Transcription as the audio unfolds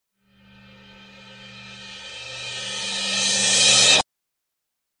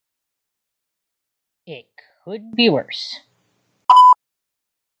could be worse.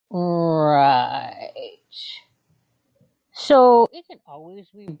 Right. So it can always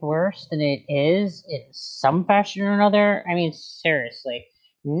be worse than it is in some fashion or another. I mean, seriously,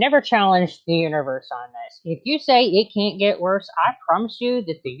 never challenge the universe on this. If you say it can't get worse, I promise you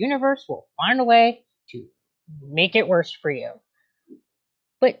that the universe will find a way to make it worse for you.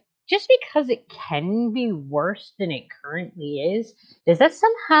 But just because it can be worse than it currently is, does that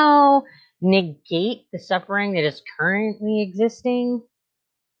somehow negate the suffering that is currently existing?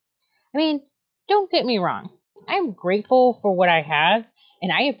 I mean, don't get me wrong. I'm grateful for what I have,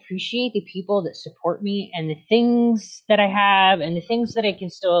 and I appreciate the people that support me and the things that I have and the things that I can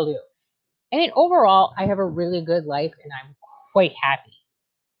still do. I mean, overall, I have a really good life and I'm quite happy.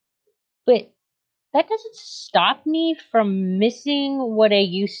 But that doesn't stop me from missing what I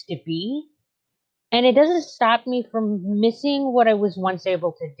used to be, and it doesn't stop me from missing what I was once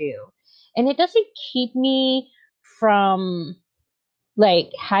able to do. And it doesn't keep me from like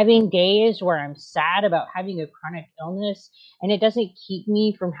having days where I'm sad about having a chronic illness, and it doesn't keep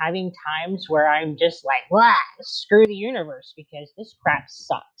me from having times where I'm just like, "Wow, screw the universe because this crap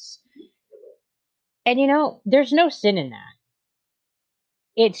sucks." And there's no sin in that.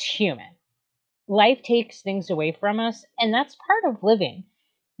 It's human. Life takes things away from us, and that's part of living.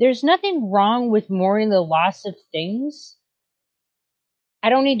 There's nothing wrong with mourning the loss of things. I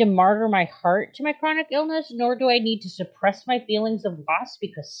don't need to martyr my heart to my chronic illness, nor do I need to suppress my feelings of loss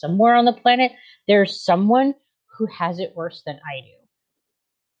because somewhere on the planet there's someone who has it worse than I do.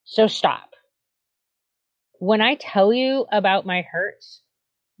 So stop. When I tell you about my hurts,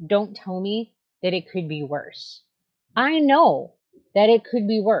 don't tell me that it could be worse. I know that it could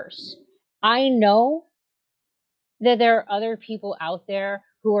be worse. I know that there are other people out there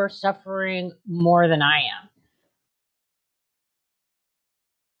who are suffering more than I am.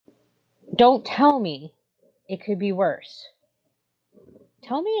 Don't tell me it could be worse.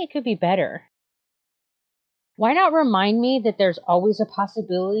 Tell me it could be better. Why not remind me that there's always a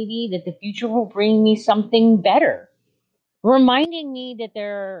possibility that the future will bring me something better? Reminding me that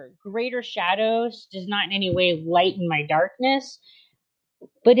there are greater shadows does not in any way lighten my darkness,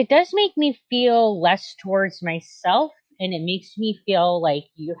 but it does make me feel less towards myself, and it makes me feel like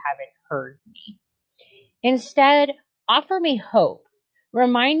you haven't heard me. Instead, offer me hope.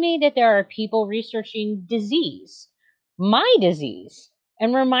 Remind me that there are people researching disease, my disease,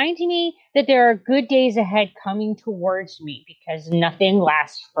 and remind me that there are good days ahead coming towards me because nothing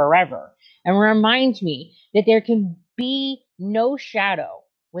lasts forever. And remind me that there can be no shadow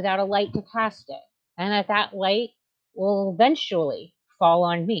without a light to cast it, and that light will eventually fall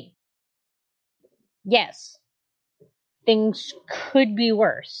on me. Yes, things could be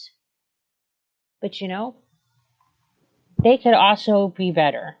worse, but they could also be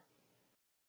better.